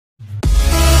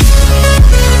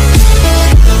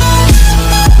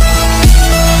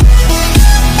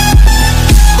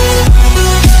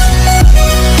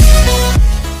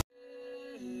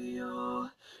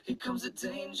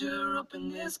danger up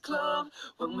in this club.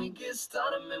 When we get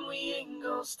started, man, we ain't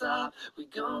gonna stop. We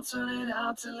gon' turn it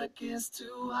out till it gets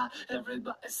too hot.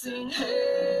 Everybody sing,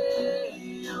 hey,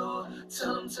 yo.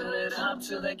 Tell them turn it up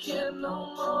till they can't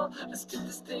no more. Let's get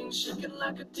this thing shaking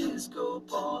like a disco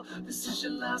ball. This is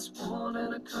your last one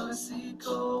and a courtesy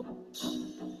call.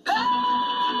 Hey,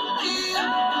 yo.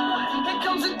 Here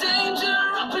comes the danger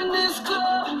up in this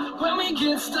club. When we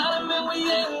get started, man,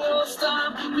 we ain't gonna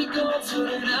stop. We gon'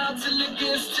 turn it out till it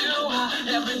gets too hot.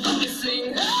 Everybody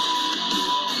sing,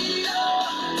 hey, yo.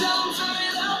 Tell them turn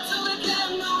it out till they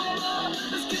can't no more.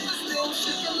 Let's get this thing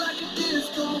shaking like a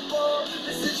disco ball.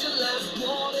 This is your last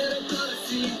one and a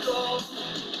courtesy call.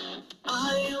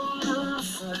 I am not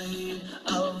afraid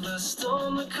of the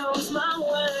storm that comes my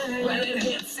way. When it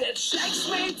hits, it shakes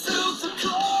me to the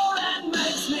core and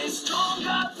makes me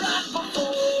stronger than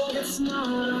before. It's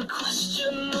not a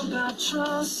question about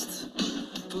trust,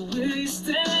 but will you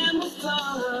stand with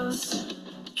us?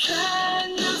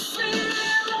 Can you feel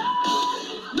it?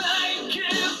 Make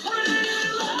it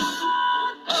real.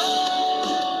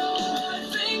 Oh, I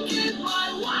think it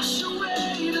might wash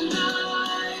away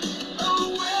tonight.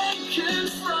 Awaken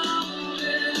from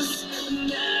this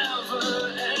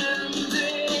never-ending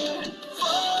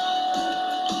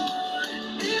void.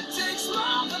 It takes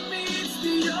more than meets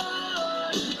the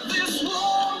eye. This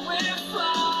war we're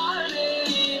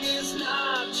fighting is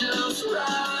not just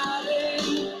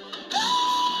riding.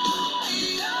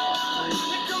 Hey, yo,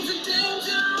 here comes the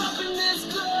danger up in this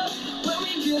club. When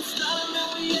we get started, man,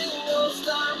 we ain't gonna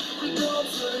stop. We gon'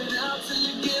 turn it out till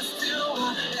it gets too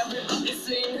hot. Everybody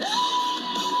sing,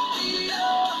 hey, yo.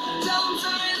 Tell them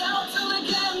turn it out till they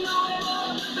can't no more.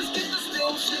 Let's get this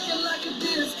thing shaking like a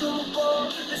disco ball.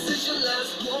 This is your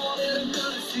last one and a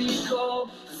courtesy call.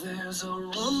 There's a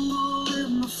rumble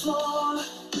in the floor,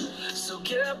 so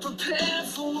get prepared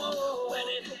for war when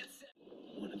it hits.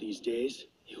 One of these days,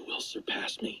 you will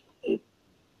surpass me.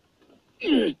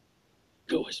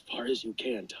 Go as far as you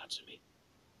can, Tatsumi.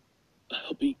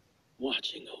 I'll be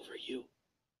watching over you.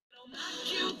 It'll knock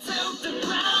you to the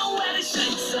ground when it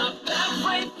shakes up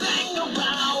everything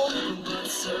around. But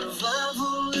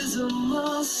survival is a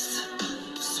must,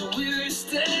 so will you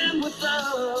stand with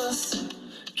us?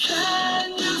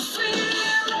 Can you feel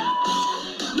it?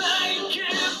 Make it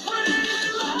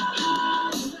real.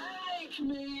 Make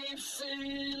me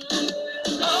feel it.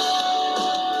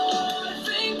 Oh, I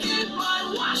think it might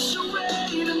wash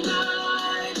away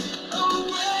tonight.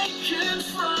 Awaken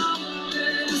from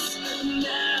this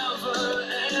never-ending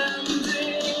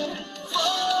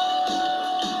void.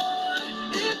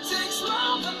 It takes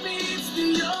more than meets the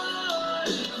eye.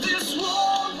 This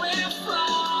war we're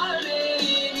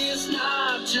fighting is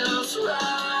not just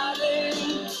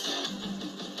riding.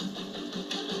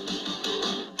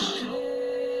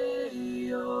 Hey,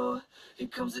 yo. Here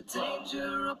comes the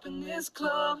danger up in this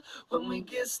club. When we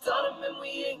get started, man,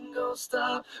 we ain't gonna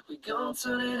stop. We gon'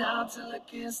 turn it out till it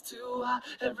gets too hot.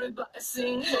 Everybody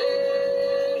sing,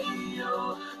 hey,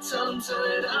 yo. Tell them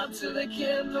turn it out till they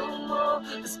can't no more.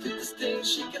 Let's get this thing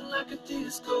shaking like a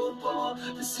disco ball.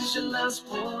 This is your last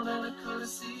one and a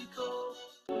courtesy call.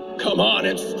 Come on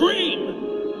and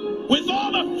scream with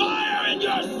all the fire in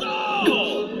your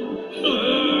soul!